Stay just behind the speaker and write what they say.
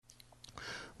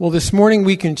Well, this morning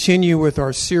we continue with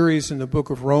our series in the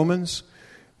book of Romans.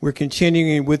 We're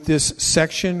continuing with this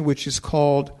section, which is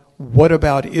called, What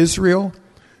About Israel?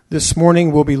 This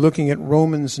morning we'll be looking at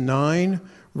Romans 9,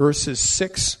 verses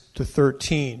 6 to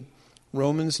 13.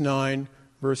 Romans 9,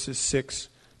 verses 6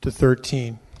 to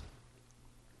 13.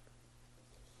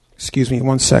 Excuse me,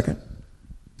 1 second.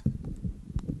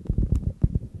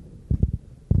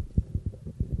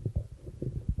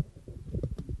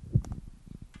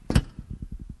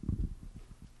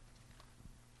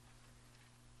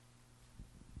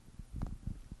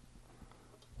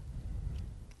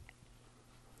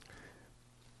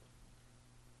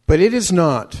 But it is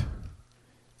not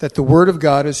that the word of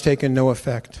God has taken no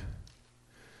effect.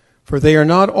 For they are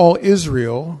not all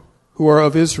Israel who are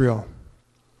of Israel,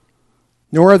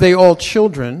 nor are they all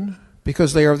children,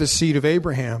 because they are the seed of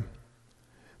Abraham.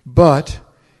 But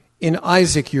in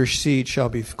Isaac your seed shall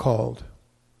be called.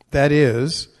 That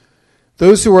is,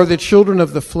 those who are the children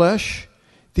of the flesh,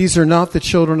 these are not the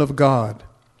children of God,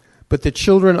 but the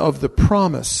children of the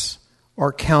promise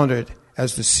are counted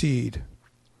as the seed.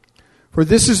 For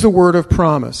this is the word of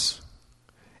promise.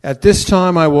 At this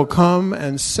time I will come,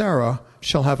 and Sarah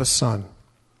shall have a son.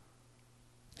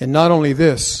 And not only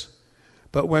this,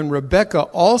 but when Rebekah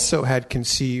also had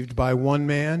conceived by one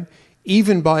man,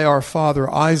 even by our father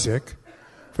Isaac,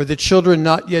 for the children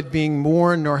not yet being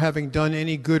born, nor having done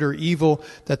any good or evil,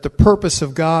 that the purpose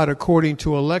of God according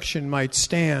to election might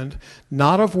stand,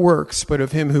 not of works, but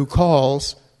of him who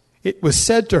calls, it was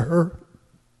said to her,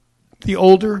 the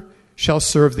older shall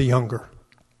serve the younger.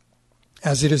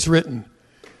 As it is written,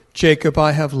 Jacob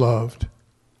I have loved,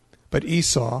 but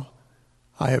Esau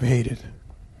I have hated.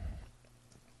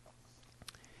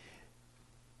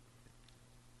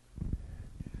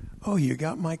 Oh, you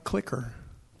got my clicker.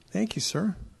 Thank you,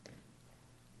 sir.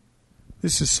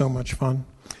 This is so much fun.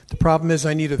 The problem is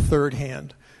I need a third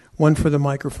hand. One for the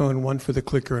microphone, one for the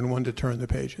clicker, and one to turn the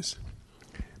pages.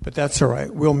 But that's all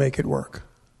right. We'll make it work.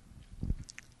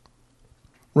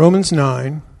 Romans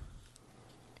 9,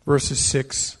 verses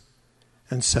 6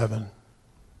 and 7.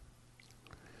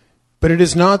 But it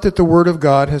is not that the word of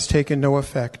God has taken no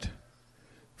effect,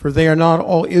 for they are not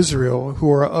all Israel who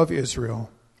are of Israel,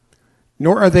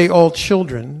 nor are they all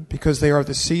children, because they are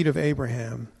the seed of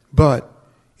Abraham. But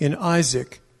in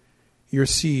Isaac your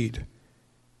seed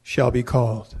shall be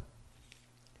called.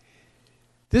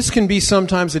 This can be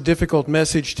sometimes a difficult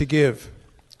message to give.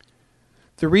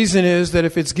 The reason is that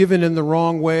if it's given in the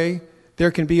wrong way, there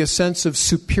can be a sense of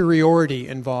superiority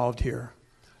involved here.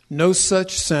 No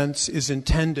such sense is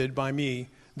intended by me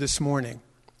this morning.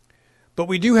 But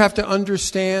we do have to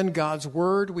understand God's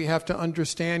word, we have to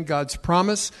understand God's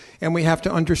promise, and we have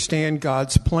to understand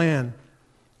God's plan.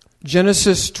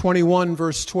 Genesis 21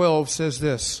 verse 12 says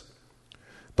this,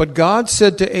 But God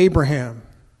said to Abraham,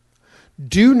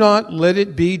 Do not let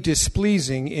it be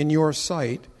displeasing in your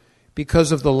sight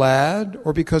because of the lad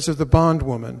or because of the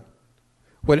bondwoman.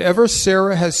 Whatever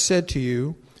Sarah has said to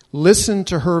you, listen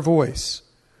to her voice.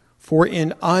 For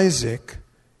in Isaac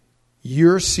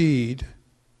your seed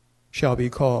shall be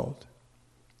called.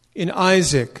 In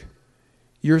Isaac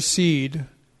your seed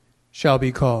shall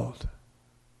be called.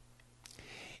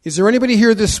 Is there anybody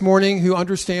here this morning who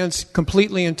understands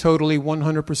completely and totally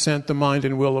 100% the mind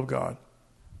and will of God?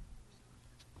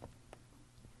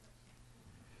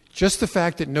 Just the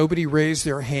fact that nobody raised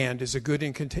their hand is a good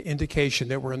indication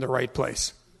that we're in the right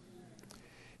place.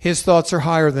 His thoughts are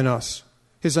higher than us.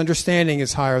 His understanding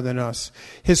is higher than us.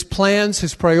 His plans,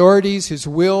 his priorities, his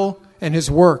will, and his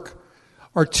work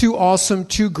are too awesome,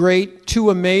 too great, too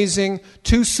amazing,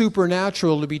 too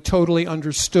supernatural to be totally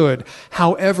understood.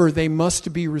 However, they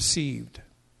must be received.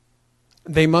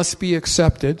 They must be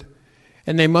accepted,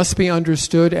 and they must be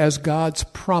understood as God's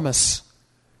promise,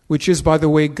 which is, by the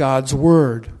way, God's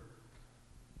word.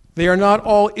 They are not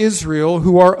all Israel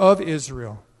who are of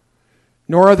Israel,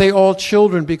 nor are they all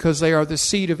children because they are the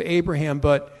seed of Abraham,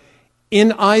 but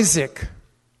in Isaac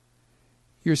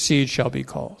your seed shall be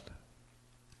called.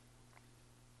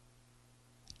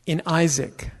 In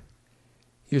Isaac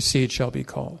your seed shall be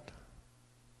called.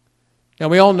 Now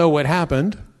we all know what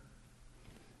happened.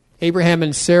 Abraham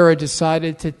and Sarah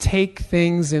decided to take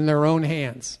things in their own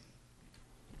hands.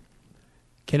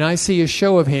 Can I see a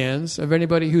show of hands of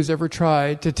anybody who's ever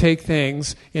tried to take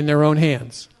things in their own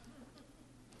hands?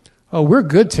 Oh, we're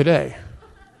good today.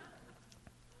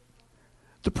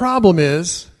 The problem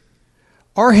is,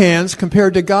 our hands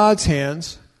compared to God's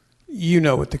hands, you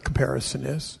know what the comparison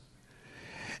is.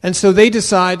 And so they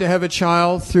decide to have a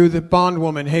child through the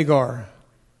bondwoman Hagar.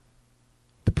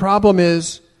 The problem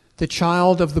is, the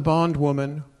child of the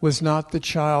bondwoman was not the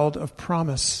child of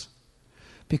promise.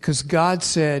 Because God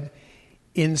said,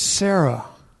 in Sarah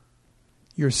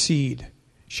your seed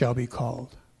shall be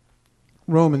called.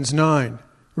 Romans 9,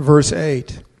 verse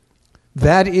 8.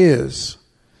 That is,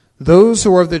 those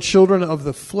who are the children of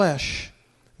the flesh,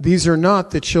 these are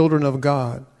not the children of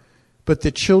God, but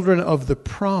the children of the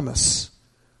promise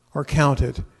are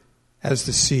counted as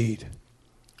the seed.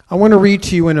 I want to read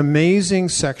to you an amazing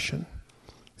section.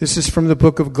 This is from the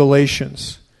book of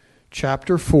Galatians,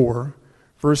 chapter 4,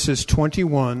 verses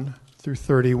 21 through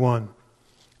 31.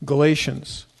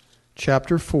 Galatians,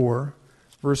 chapter 4,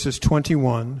 verses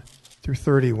 21 through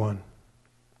 31.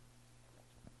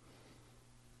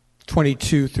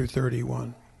 22 through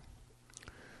 31.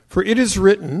 For it is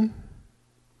written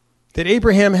that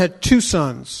Abraham had two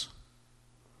sons,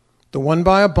 the one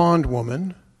by a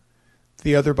bondwoman,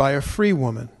 the other by a free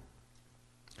woman.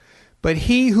 But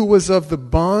he who was of the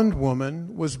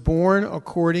bondwoman was born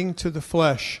according to the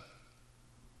flesh,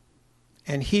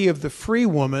 and he of the free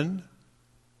woman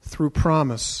through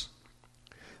promise,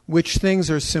 which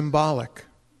things are symbolic.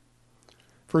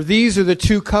 For these are the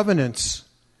two covenants,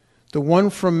 the one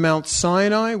from Mount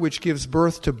Sinai, which gives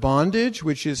birth to bondage,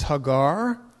 which is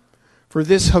Hagar. For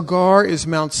this Hagar is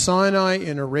Mount Sinai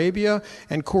in Arabia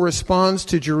and corresponds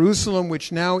to Jerusalem,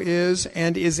 which now is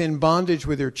and is in bondage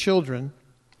with her children.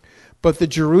 But the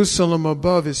Jerusalem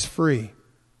above is free,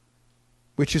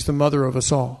 which is the mother of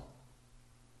us all.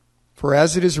 For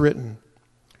as it is written,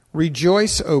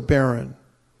 rejoice, O barren,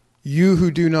 you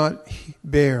who do not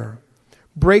bear.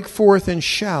 Break forth and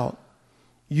shout,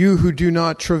 you who do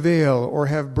not travail or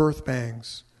have birth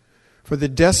pangs. For the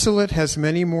desolate has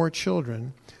many more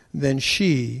children than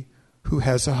she who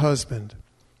has a husband.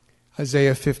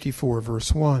 Isaiah 54,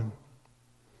 verse 1.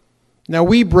 Now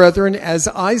we, brethren, as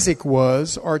Isaac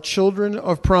was, are children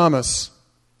of promise.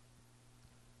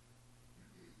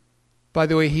 By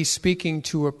the way, he's speaking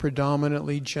to a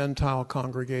predominantly Gentile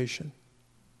congregation.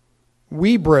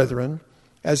 We, brethren,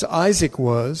 as Isaac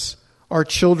was, are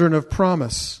children of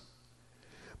promise.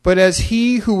 But as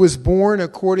he who was born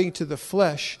according to the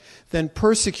flesh, then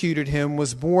persecuted him,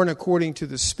 was born according to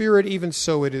the Spirit, even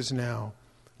so it is now.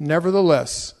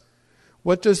 Nevertheless,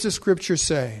 what does the Scripture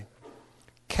say?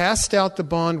 Cast out the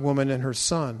bondwoman and her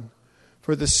son,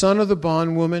 for the son of the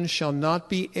bondwoman shall not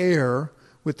be heir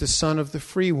with the son of the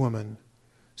free woman.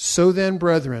 So then,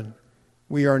 brethren,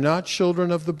 we are not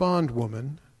children of the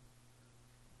bondwoman,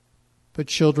 but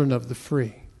children of the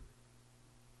free.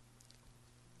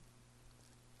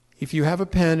 If you have a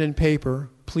pen and paper,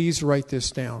 please write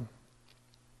this down.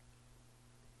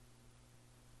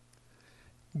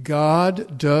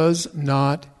 God does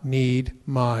not need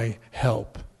my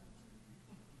help.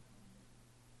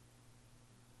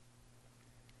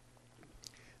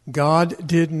 God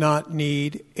did not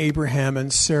need Abraham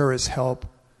and Sarah's help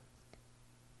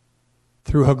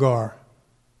through Hagar.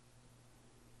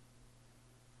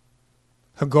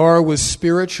 Hagar was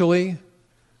spiritually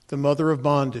the mother of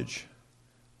bondage,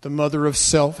 the mother of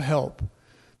self-help,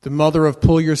 the mother of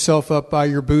pull yourself up by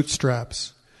your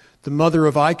bootstraps, the mother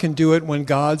of I can do it when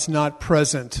God's not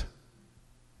present.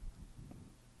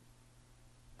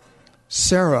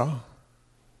 Sarah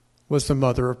was the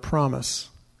mother of promise,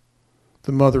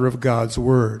 the mother of God's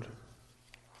word.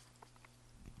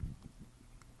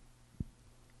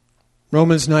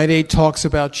 Romans 9:8 talks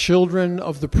about children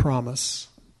of the promise,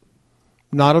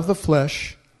 not of the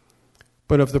flesh,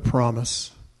 but of the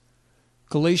promise.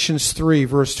 Galatians 3,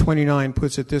 verse 29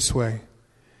 puts it this way,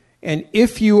 and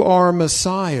if you are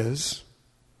Messiahs,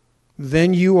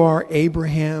 then you are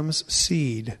Abraham's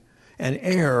seed, an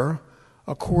heir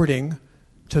according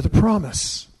to the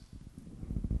promise.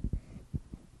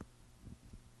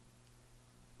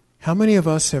 How many of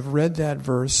us have read that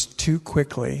verse too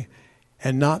quickly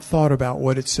and not thought about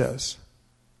what it says?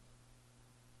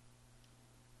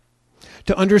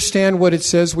 To understand what it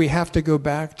says, we have to go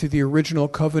back to the original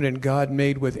covenant God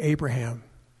made with Abraham.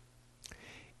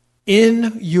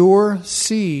 In your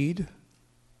seed,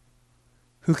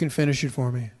 who can finish it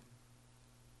for me?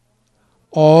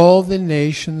 All the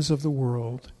nations of the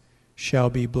world shall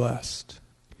be blessed.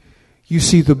 You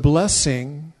see, the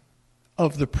blessing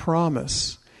of the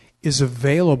promise is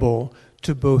available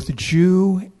to both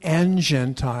Jew and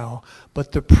Gentile,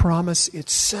 but the promise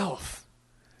itself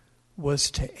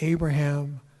was to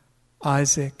Abraham,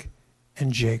 Isaac,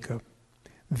 and Jacob.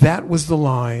 That was the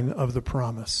line of the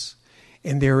promise.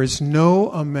 And there is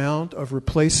no amount of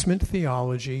replacement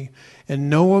theology and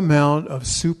no amount of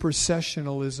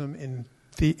supersessionalism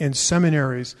in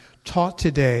seminaries taught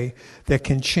today that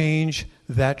can change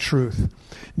that truth.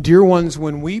 Dear ones,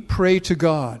 when we pray to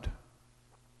God,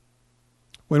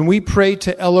 when we pray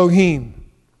to Elohim,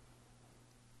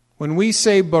 When we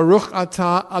say Baruch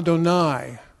Atah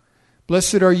Adonai,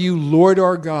 blessed are you, Lord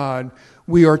our God,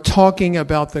 we are talking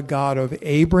about the God of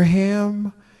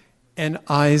Abraham and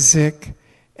Isaac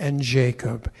and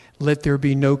Jacob. Let there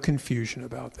be no confusion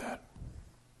about that.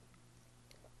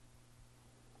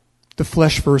 The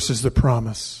flesh versus the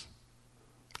promise.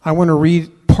 I want to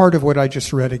read part of what I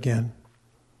just read again.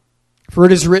 For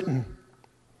it is written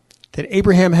that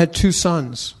Abraham had 2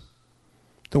 sons,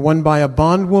 the one by a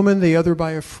bondwoman, the other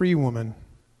by a free woman.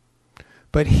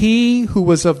 But he who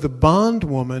was of the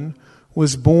bondwoman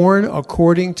was born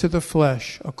according to the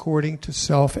flesh, according to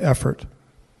self-effort.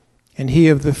 And he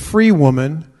of the free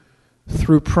woman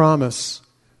through promise,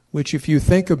 which if you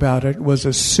think about it was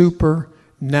a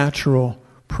supernatural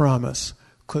promise,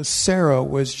 because Sarah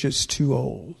was just too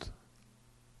old.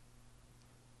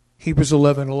 Hebrews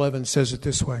 11:11 says it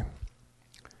this way.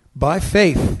 By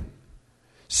faith,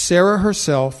 Sarah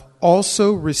herself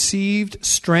also received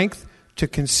strength to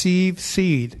conceive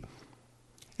seed,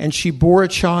 and she bore a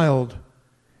child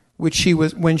when she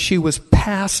was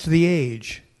past the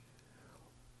age.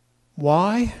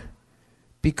 Why?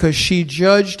 Because she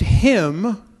judged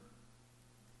him,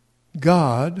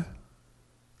 God,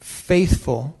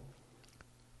 faithful,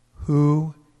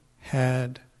 who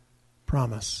had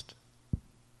promised.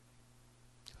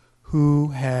 Who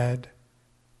had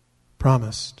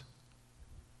promised.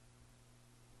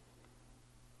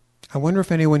 I wonder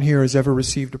if anyone here has ever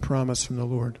received a promise from the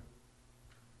Lord,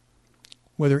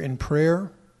 whether in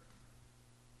prayer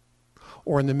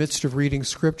or in the midst of reading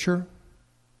Scripture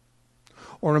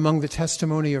or among the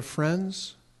testimony of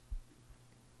friends,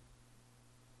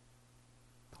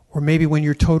 or maybe when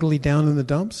you're totally down in the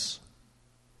dumps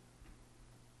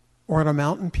or on a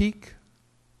mountain peak.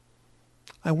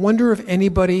 I wonder if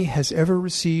anybody has ever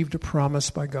received a promise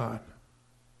by God.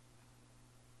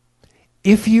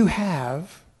 If you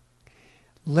have,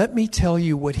 let me tell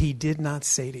you what he did not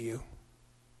say to you.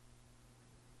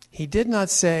 He did not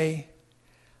say,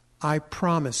 I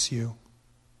promise you.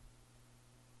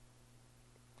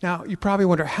 Now, you probably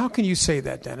wonder, how can you say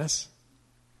that, Dennis?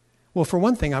 Well, for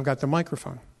one thing, I've got the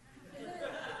microphone.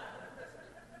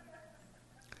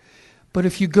 But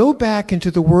if you go back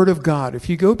into the Word of God, if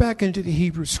you go back into the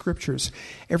Hebrew Scriptures,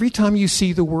 every time you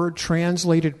see the word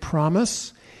translated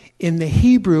promise, in the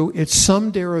Hebrew, it's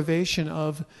some derivation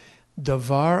of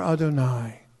Davar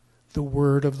Adonai, the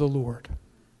word of the Lord.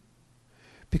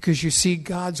 Because you see,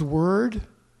 God's word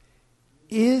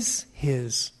is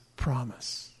his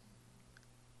promise.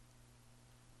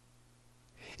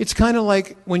 It's kind of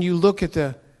like when you look at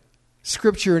the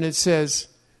Scripture and it says,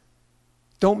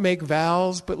 don't make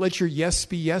vows, but let your yes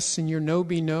be yes and your no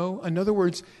be no. In other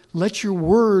words, let your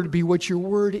word be what your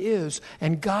word is.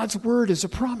 And God's word is a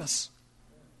promise.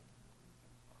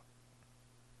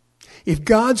 If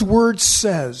God's word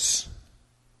says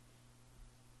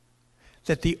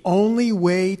that the only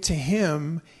way to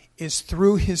him is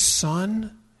through his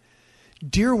Son,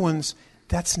 dear ones,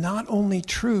 that's not only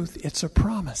truth, it's a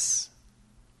promise.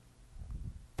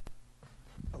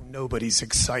 Nobody's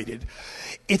excited.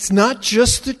 It's not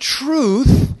just the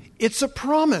truth, it's a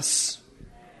promise.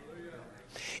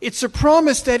 It's a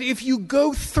promise that if you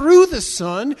go through the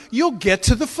Son, you'll get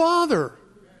to the Father.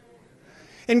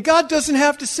 And God doesn't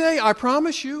have to say, I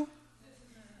promise you.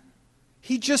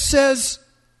 He just says,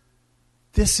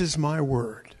 this is my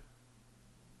word.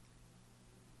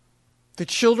 The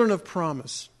children of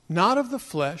promise, not of the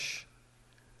flesh,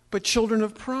 but children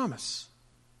of promise.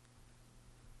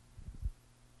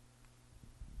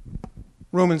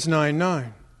 Romans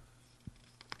 9:9.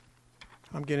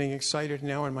 I'm getting excited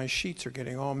now and my sheets are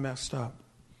getting all messed up.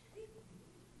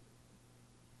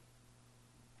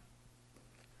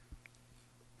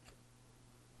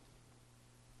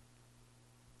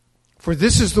 For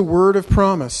this is the word of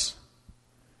promise.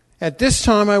 At this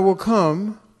time I will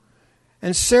come,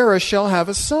 and Sarah shall have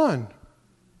a son.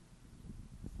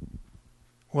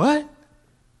 What?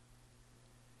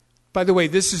 By the way,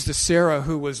 this is the Sarah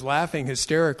who was laughing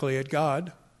hysterically at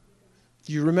God.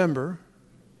 Do you remember?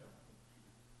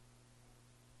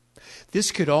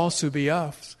 This could also be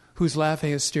us, who's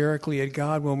laughing hysterically at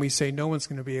God when we say no one's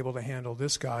going to be able to handle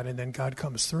this God, and then God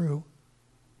comes through.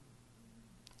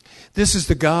 This is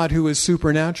the God who is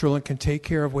supernatural and can take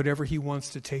care of whatever he wants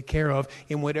to take care of,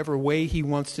 in whatever way he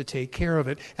wants to take care of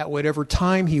it, at whatever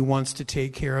time he wants to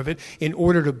take care of it, in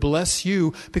order to bless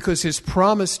you, because his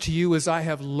promise to you is, I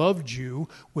have loved you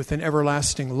with an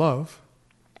everlasting love.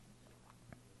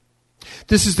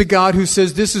 This is the God who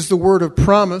says this is the word of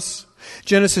promise.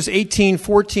 Genesis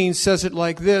 18:14 says it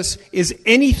like this, is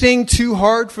anything too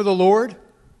hard for the Lord?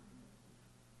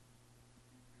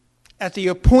 At the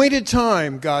appointed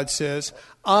time, God says,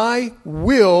 I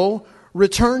will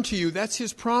return to you. That's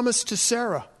his promise to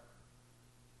Sarah.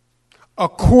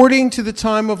 According to the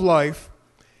time of life,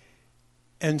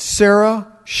 and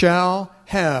Sarah shall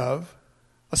have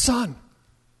a son.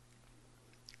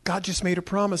 God just made a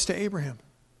promise to Abraham.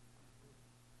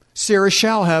 Sarah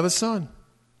shall have a son.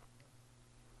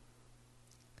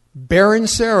 Barren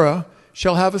Sarah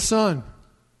shall have a son.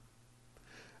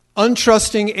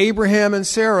 Untrusting Abraham and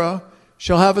Sarah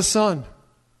shall have a son.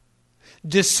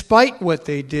 Despite what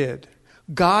they did,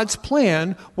 God's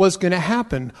plan was going to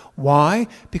happen. Why?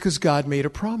 Because God made a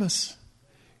promise.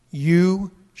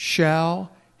 You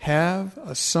shall have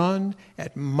a son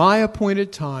at my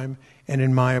appointed time and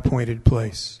in my appointed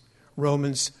place.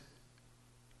 Romans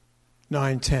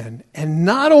 9:10. And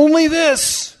not only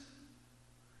this.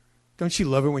 Don't you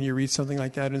love it when you read something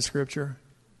like that in Scripture?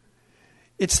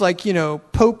 It's like,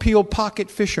 Popeil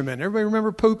pocket fishermen. Everybody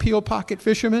remember Popeil pocket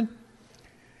fishermen?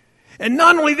 And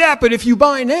not only that, but if you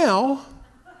buy now,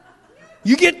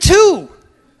 you get 2.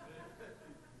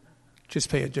 Just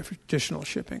pay additional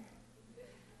shipping.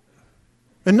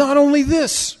 And not only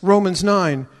this, Romans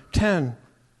 9:10.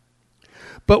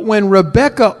 But when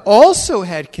Rebekah also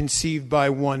had conceived by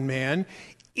one man,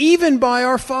 even by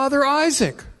our father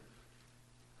Isaac.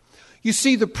 You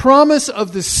see, the promise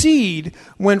of the seed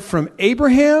went from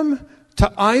Abraham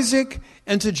to Isaac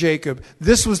and to Jacob.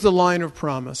 This was the line of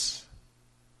promise.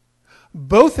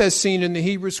 Both as seen in the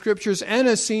Hebrew Scriptures and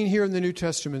as seen here in the New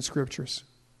Testament Scriptures.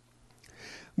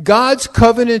 God's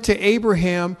covenant to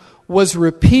Abraham was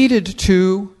repeated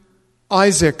to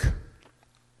Isaac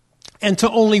and to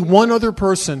only one other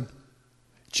person,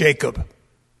 Jacob.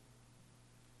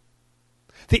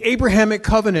 The Abrahamic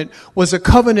covenant was a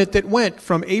covenant that went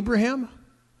from Abraham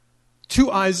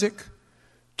to Isaac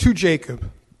to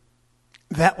Jacob.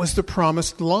 That was the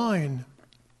promised line.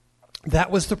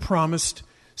 That was the promised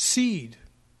seed.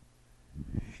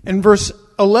 And verse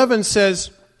 11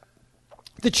 says,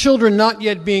 the children not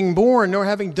yet being born, nor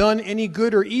having done any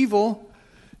good or evil,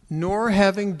 nor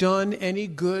having done any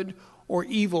good or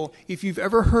evil. If you've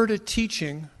ever heard a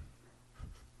teaching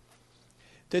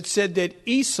that said that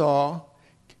Esau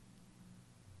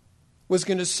was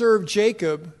going to serve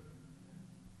Jacob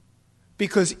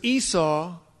because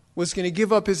Esau was going to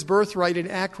give up his birthright and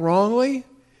act wrongly,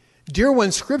 dear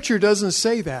one, Scripture doesn't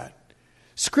say that.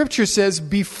 Scripture says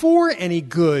before any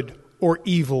good or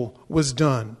evil was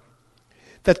done,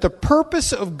 that the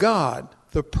purpose of God,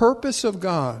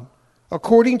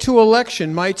 according to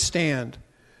election, might stand,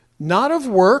 not of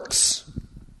works,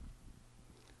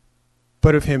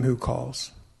 but of him who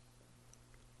calls.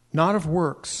 Not of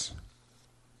works,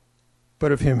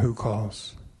 but of him who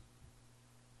calls.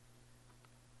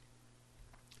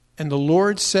 And the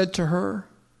Lord said to her,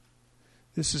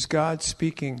 this is God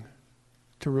speaking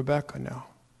to Rebekah now,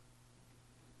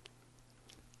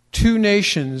 2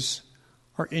 nations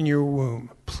are in your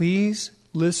womb. Please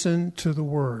listen to the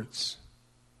words.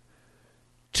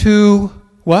 2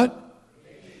 what?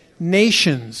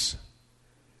 Nations.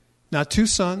 Not 2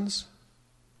 sons,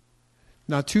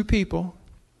 not 2 people.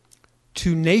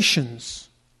 2 nations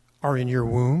are in your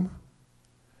womb.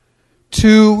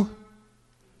 2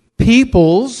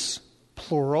 peoples,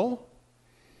 plural,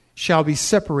 shall be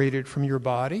separated from your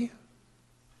body.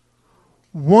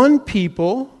 1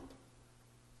 people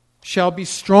shall be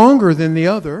stronger than the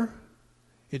other.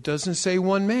 It doesn't say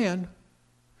 1 man.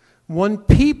 1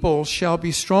 people shall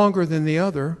be stronger than the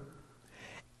other,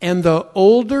 and the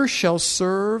older shall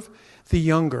serve the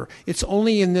younger. It's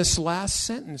only in this last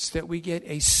sentence that we get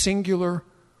a singular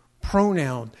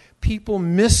pronoun. People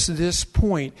miss this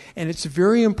point, and it's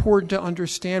very important to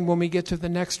understand when we get to the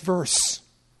next verse.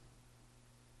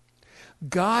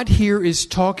 God here is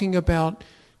talking about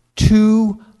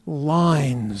 2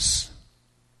 lines.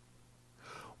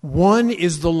 One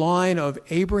is the line of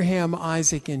Abraham,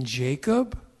 Isaac, and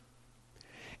Jacob,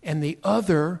 and the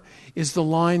other is the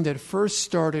line that first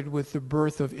started with the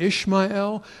birth of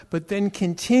Ishmael, but then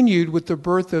continued with the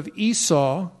birth of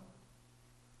Esau,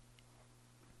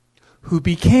 who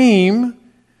became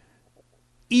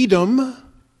Edom,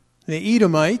 the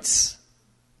Edomites.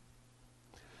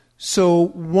 So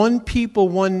 1 people,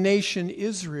 1 nation,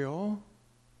 Israel,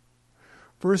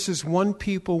 versus 1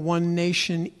 people, 1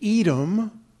 nation,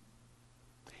 Edom.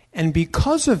 And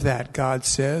because of that, God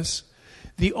says,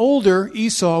 the older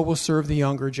Esau will serve the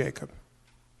younger Jacob.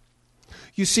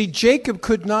 You see, Jacob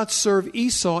could not serve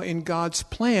Esau in God's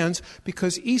plans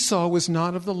because Esau was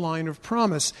not of the line of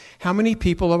promise. How many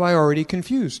people have I already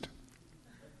confused?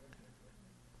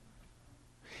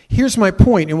 Here's my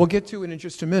point, and we'll get to it in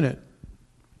just a minute.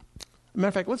 As a matter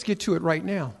of fact, let's get to it right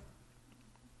now.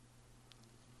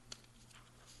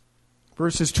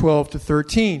 verses 12 to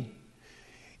 13.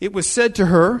 It was said to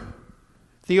her,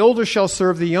 the older shall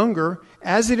serve the younger,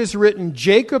 as it is written,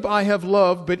 Jacob I have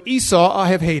loved, but Esau I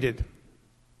have hated.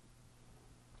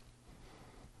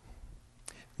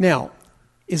 Now,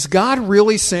 is God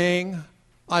really saying,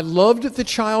 I loved the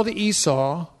child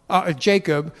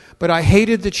Jacob, but I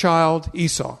hated the child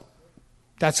Esau?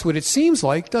 That's what it seems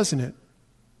like, doesn't it?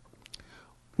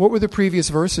 What were the previous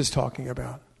verses talking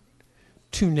about?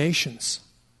 Two nations.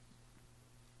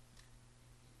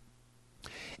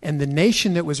 And the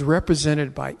nation that was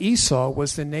represented by Esau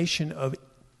was the nation of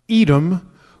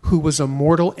Edom, who was a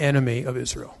mortal enemy of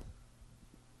Israel.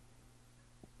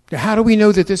 Now, how do we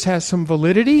know that this has some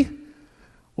validity?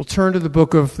 We'll turn to the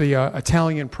book of the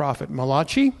Italian prophet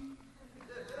Malachi.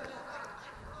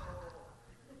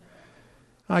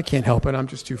 I can't help it. I'm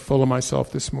just too full of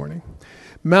myself this morning.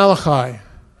 Malachi,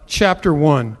 chapter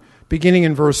 1, beginning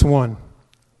in verse 1.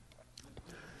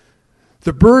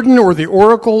 The burden or the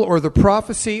oracle or the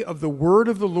prophecy of the word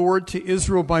of the Lord to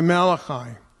Israel by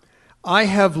Malachi. I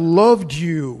have loved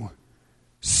you,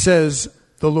 says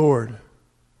the Lord.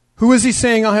 Who is he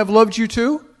saying I have loved you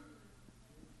to?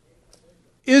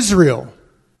 Israel,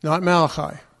 not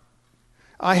Malachi.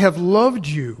 I have loved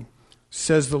you,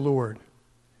 says the Lord.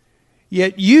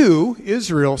 Yet you,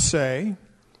 Israel, say,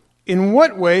 in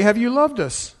what way have you loved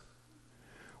us?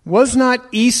 Was not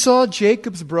Esau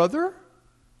Jacob's brother?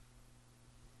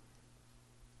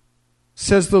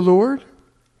 Says the Lord.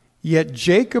 Yet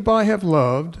Jacob I have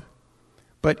loved,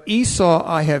 but Esau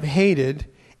I have hated.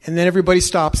 And then everybody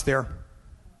stops there.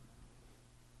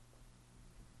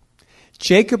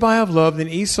 Jacob I have loved, and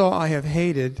Esau I have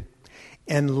hated,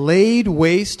 and laid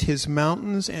waste his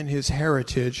mountains and his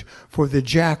heritage for the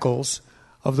jackals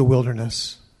of the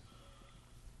wilderness.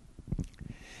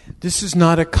 This is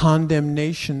not a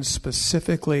condemnation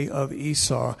specifically of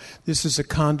Esau. This is a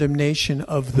condemnation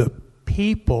of the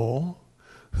people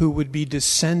who would be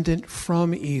descendant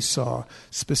from Esau,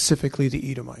 specifically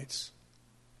the Edomites.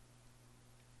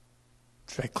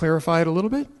 Should I clarify it a little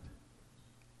bit?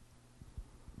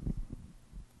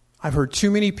 I've heard too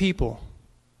many people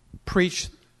preach,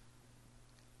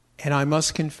 and I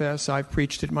must confess I've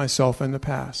preached it myself in the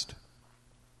past,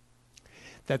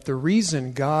 that the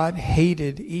reason God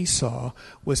hated Esau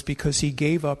was because he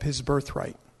gave up his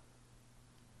birthright.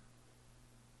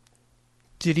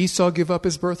 Did Esau give up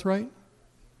his birthright?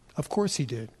 Of course he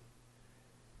did.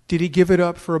 Did he give it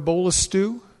up for a bowl of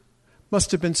stew?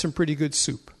 Must have been some pretty good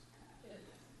soup.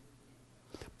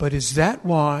 But is that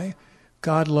why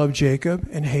God loved Jacob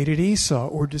and hated Esau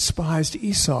or despised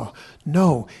Esau?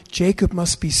 No, Jacob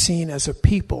must be seen as a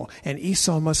people and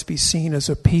Esau must be seen as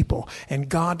a people. And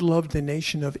God loved the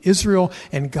nation of Israel,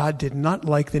 and God did not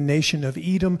like the nation of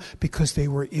Edom because they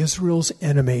were Israel's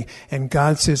enemy. And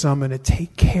God says, I'm going to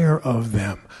take care of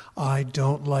them. I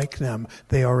don't like them.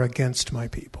 They are against my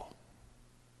people.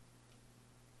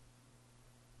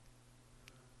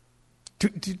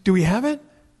 Do we have it?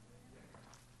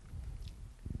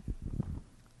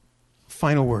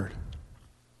 Final word.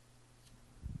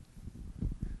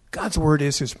 God's word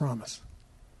is his promise.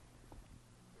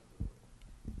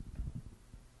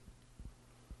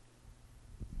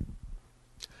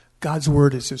 God's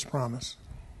word is his promise.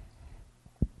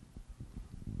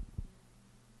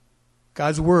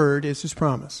 God's word is his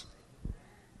promise.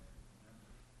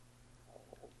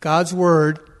 God's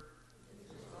word.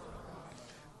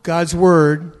 God's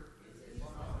word.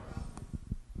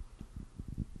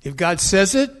 If God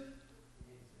says it,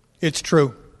 it's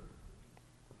true.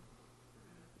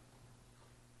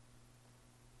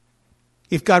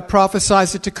 If God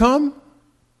prophesies it to come,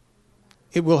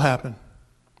 it will happen.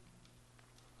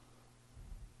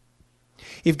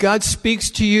 If God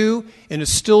speaks to you in a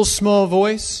still small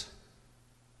voice,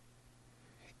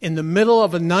 in the middle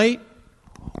of a night,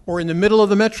 or in the middle of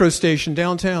the metro station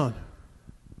downtown,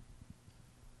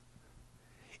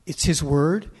 it's his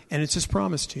word and it's his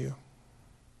promise to you.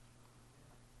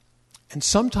 And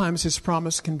sometimes his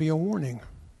promise can be a warning.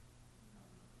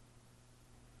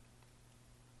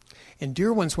 And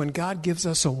dear ones, when God gives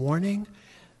us a warning,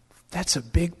 that's a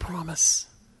big promise.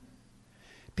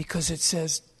 Because it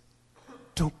says,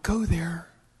 don't go there.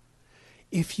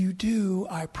 If you do,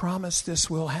 I promise this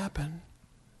will happen.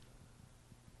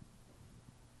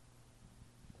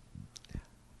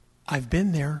 I've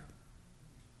been there.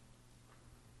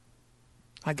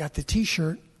 I got the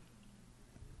t-shirt.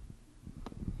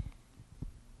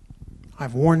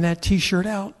 I've worn that t-shirt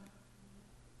out.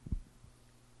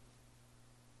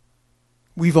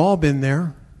 We've all been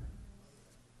there.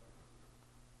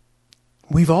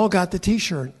 We've all got the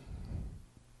t-shirt.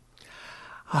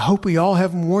 I hope we all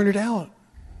haven't worn it out.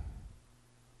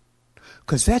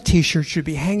 Because that t-shirt should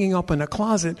be hanging up in a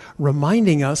closet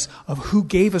reminding us of who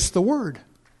gave us the word.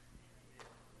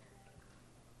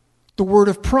 The word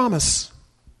of promise.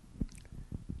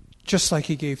 Just like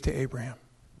he gave to Abraham.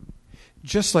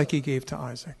 Just like he gave to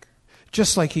Isaac.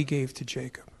 Just like he gave to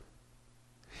Jacob.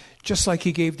 Just like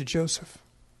he gave to Joseph.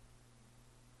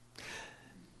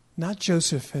 Not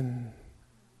Joseph in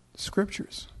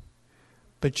scriptures,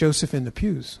 but Joseph in the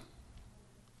pews.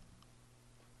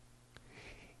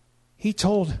 He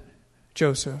told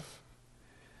Joseph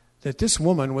that this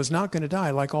woman was not going to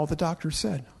die like all the doctors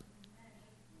said.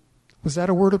 Was that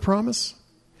a word of promise?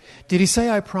 Did he say,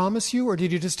 I promise you, or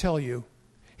did he just tell you?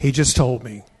 He just told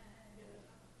me.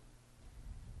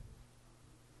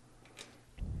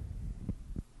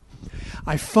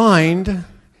 I find,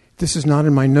 this is not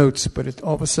in my notes, but it's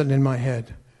all of a sudden in my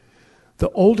head. The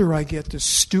older I get, the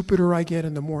stupider I get,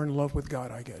 and the more in love with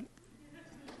God I get.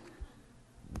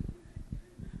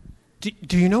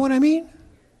 Do you know what I mean?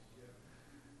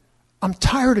 I'm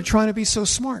tired of trying to be so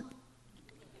smart.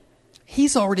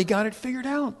 He's already got it figured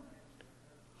out.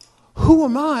 Who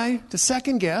am I to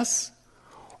second guess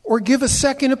or give a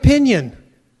second opinion?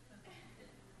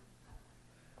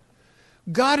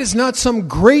 God is not some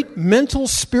great mental,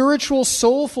 spiritual,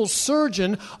 soulful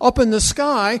surgeon up in the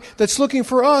sky that's looking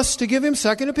for us to give him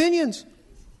second opinions.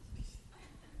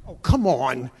 Oh, come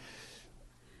on.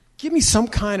 Give me some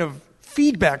kind of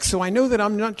feedback so I know that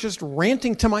I'm not just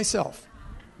ranting to myself.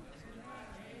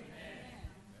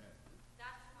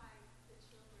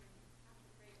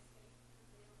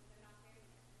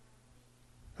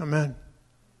 Amen.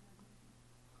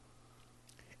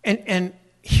 And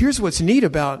here's what's neat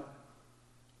about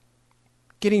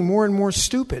getting more and more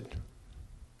stupid.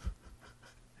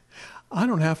 I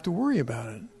don't have to worry about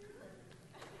it.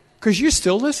 Because you're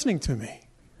still listening to me.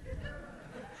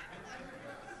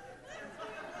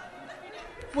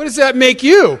 What does that make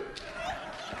you?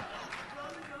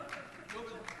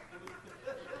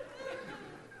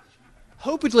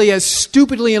 Hopefully as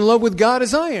stupidly in love with God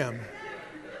as I am.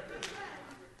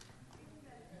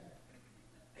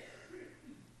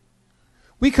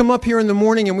 We come up here in the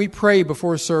morning and we pray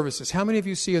before services. How many of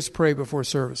you see us pray before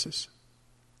services?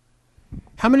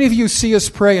 How many of you see us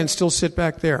pray and still sit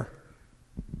back there?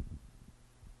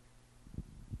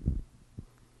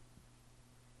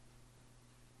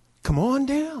 Come on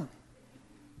down.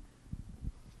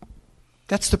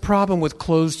 That's the problem with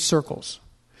closed circles.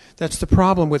 That's the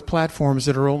problem with platforms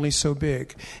that are only so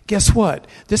big. Guess what?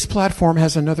 This platform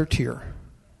has another tier.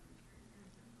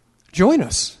 Join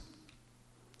us.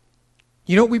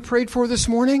 You know what we prayed for this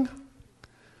morning?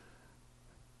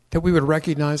 That we would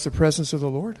recognize the presence of the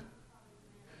Lord.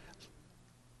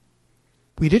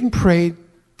 We didn't pray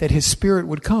that His Spirit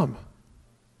would come.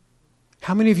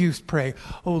 How many of you pray,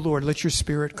 oh Lord, let your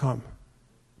Spirit come?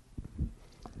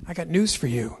 I got news for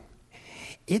you.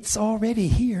 It's already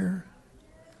here.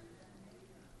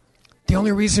 The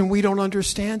only reason we don't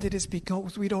understand it is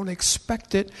because we don't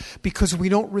expect it, because we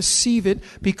don't receive it,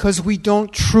 because we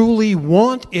don't truly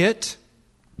want it.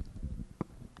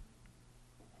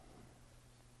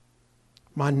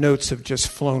 My notes have just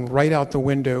flown right out the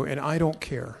window, and I don't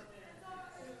care.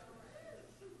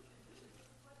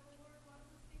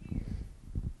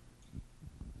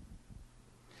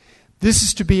 This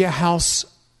is to be a house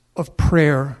of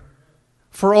prayer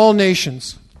for all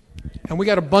nations. And we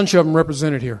got a bunch of them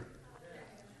represented here.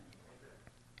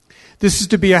 This is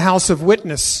to be a house of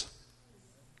witness.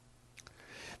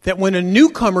 That when a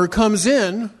newcomer comes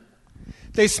in,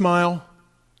 they smile.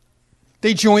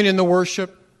 They join in the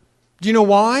worship. Do you know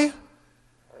why?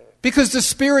 Because the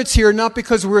Spirit's here, not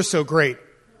because we're so great.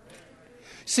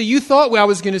 See, you thought what I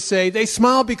was going to say. They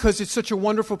smile because it's such a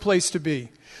wonderful place to be.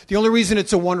 The only reason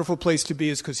it's a wonderful place to be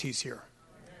is because He's here.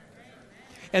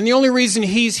 And the only reason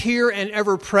He's here and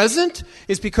ever present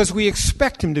is because we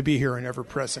expect Him to be here and ever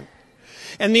present.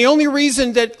 And the only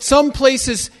reason that some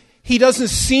places He doesn't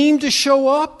seem to show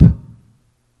up,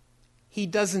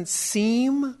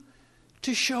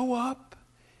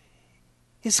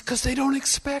 is because they don't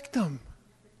expect Him.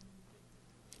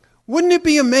 Wouldn't it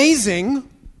be amazing?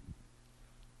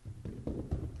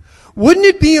 Wouldn't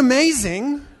it be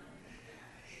amazing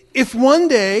if one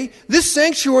day this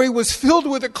sanctuary was filled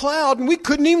with a cloud and we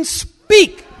couldn't even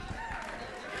speak?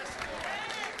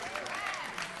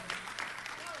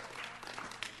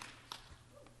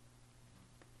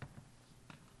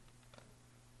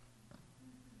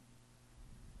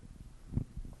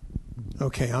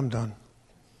 Okay, I'm done.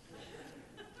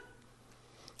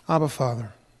 Abba,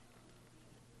 Father,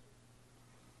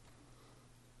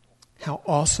 how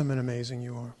awesome and amazing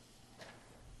You are.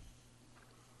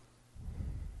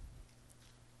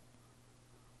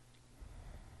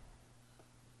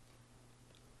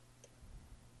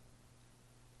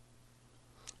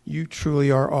 You truly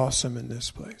are awesome in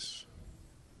this place.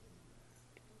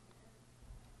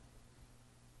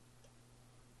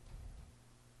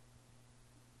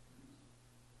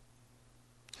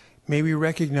 May we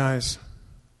recognize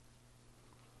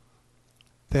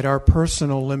that our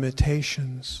personal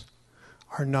limitations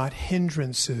are not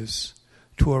hindrances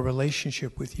to a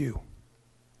relationship with you.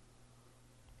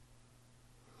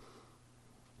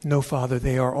 No, Father,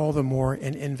 they are all the more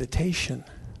an invitation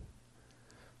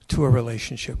to a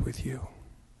relationship with you.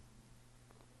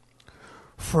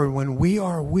 For when we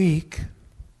are weak,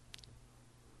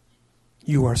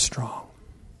 you are strong.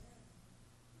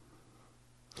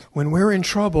 When we're in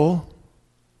trouble,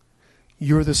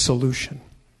 you're the solution.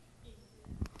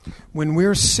 When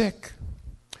we're sick,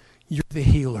 you're the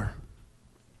healer.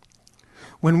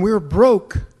 When we're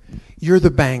broke, you're the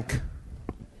bank.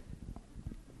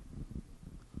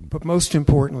 But most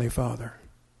importantly, Father,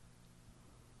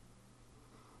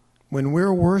 when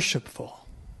we're worshipful,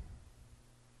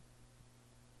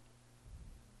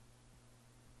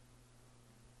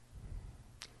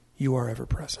 you are ever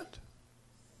present.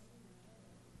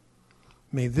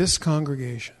 May this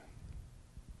congregation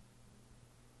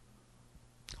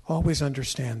always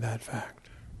understand that fact.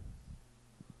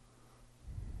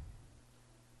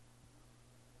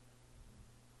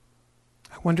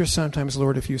 I wonder sometimes,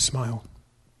 Lord, if you smile.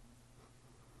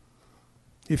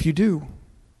 If you do,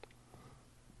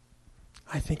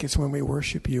 I think it's when we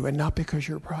worship you, and not because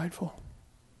you're prideful.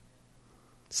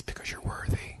 It's because you're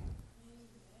worthy.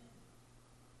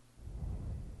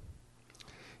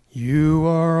 You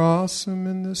are awesome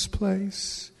in this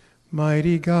place,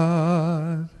 mighty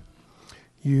God.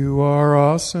 You are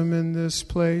awesome in this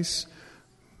place,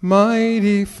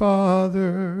 mighty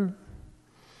Father.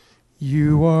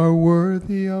 You are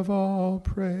worthy of all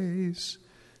praise.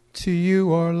 To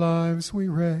you our lives we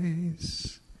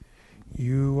raise.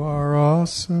 You are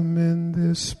awesome in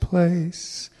this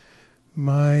place,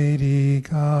 mighty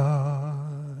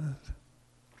God.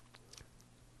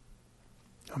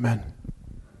 Amen.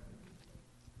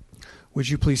 Would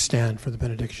you please stand for the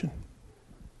benediction?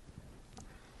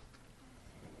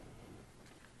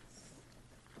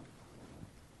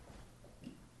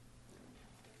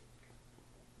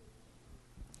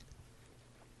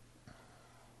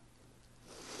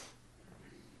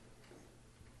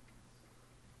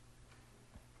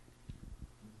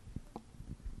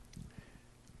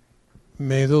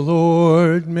 May the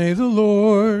Lord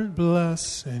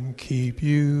bless and keep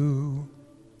you.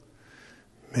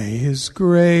 May his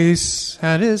grace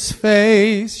and his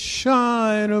face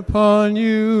shine upon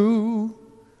you.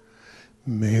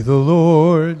 May the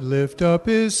Lord lift up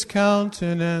his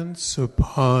countenance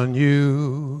upon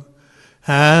you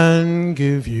and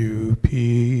give you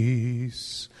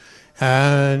peace,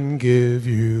 and give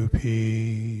you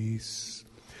peace.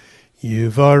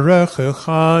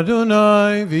 Yivarechecha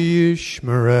Adonai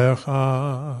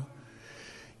v'yishmerecha.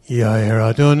 Yair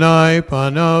Adonai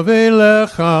panav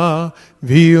elecha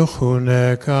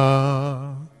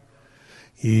v'yichuneka.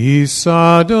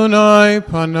 Yisa Adonai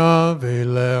panav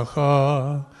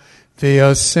elecha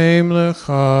v'yasem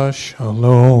lecha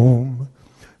shalom.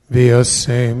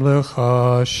 V'yasem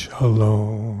lecha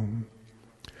shalom.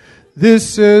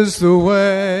 This is the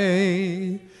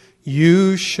way.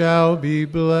 You shall be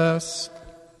blessed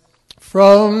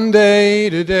from day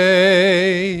to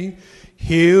day.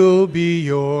 He'll be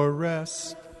your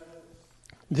rest.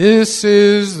 This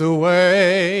is the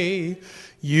way.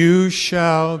 You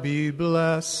shall be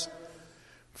blessed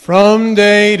from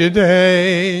day to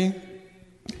day.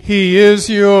 He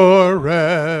is your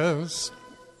rest.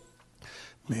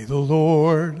 May the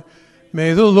Lord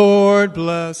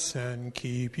bless and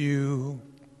keep you.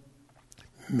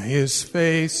 May his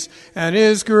face and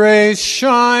his grace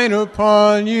shine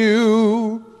upon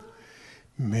you.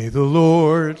 May the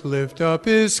Lord lift up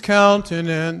his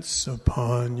countenance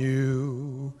upon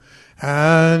you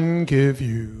and give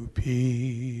you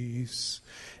peace,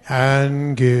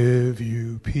 and give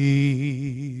you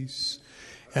peace,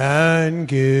 and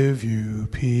give you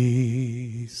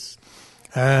peace,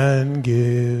 and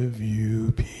give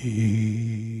you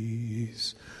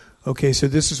peace. Okay, so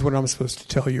this is what I'm supposed to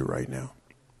tell you right now.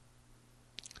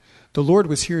 The Lord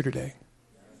was here today.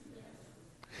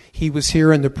 He was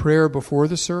here in the prayer before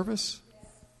the service.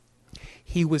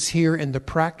 He was here in the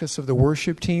practice of the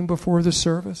worship team before the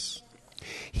service.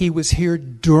 He was here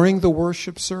during the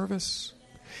worship service.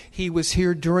 He was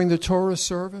here during the Torah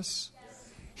service.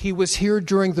 He was here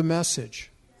during the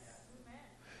message.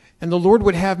 And the Lord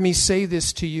would have me say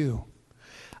this to you.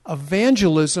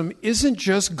 Evangelism isn't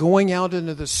just going out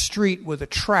into the street with a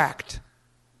tract.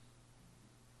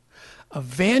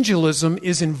 Evangelism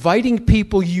is inviting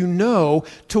people you know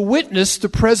to witness the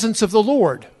presence of the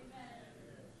Lord.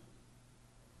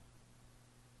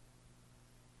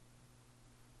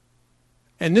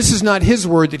 And this is not his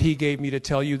word that he gave me to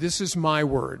tell you. This is my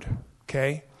word,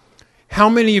 okay? How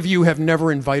many of you have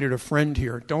never invited a friend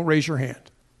here? Don't raise your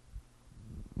hand.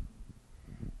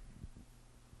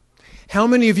 How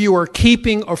many of you are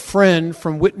keeping a friend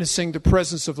from witnessing the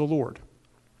presence of the Lord?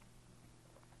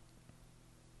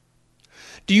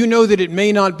 Do you know that it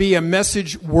may not be a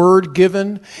message word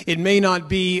given? It may not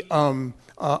be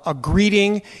a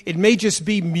greeting. It may just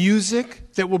be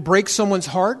music that will break someone's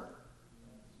heart.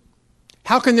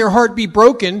 How can their heart be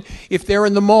broken if they're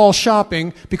in the mall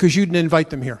shopping because you didn't invite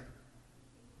them here?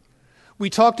 We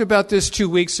talked about this 2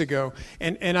 weeks ago,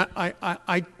 and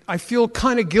I feel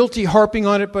kind of guilty harping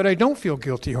on it, but I don't feel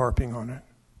guilty harping on it.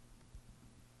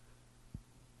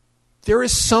 There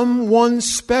is someone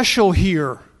special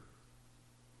here.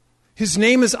 His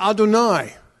name is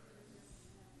Adonai.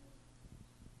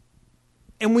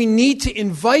 And we need to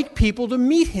invite people to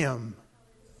meet him.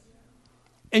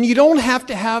 And you don't have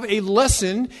to have a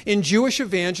lesson in Jewish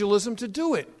evangelism to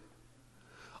do it.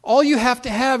 All you have to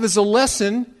have is a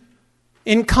lesson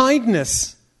in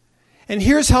kindness. And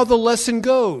here's how the lesson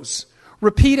goes.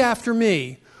 Repeat after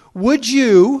me. Would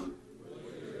you,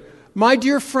 my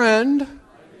dear friend,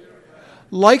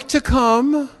 like to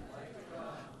come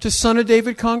to Son of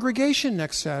David congregation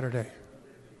next Saturday?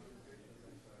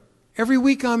 Every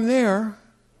week I'm there,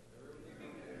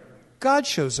 God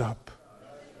shows up.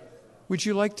 Would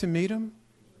you like to meet him?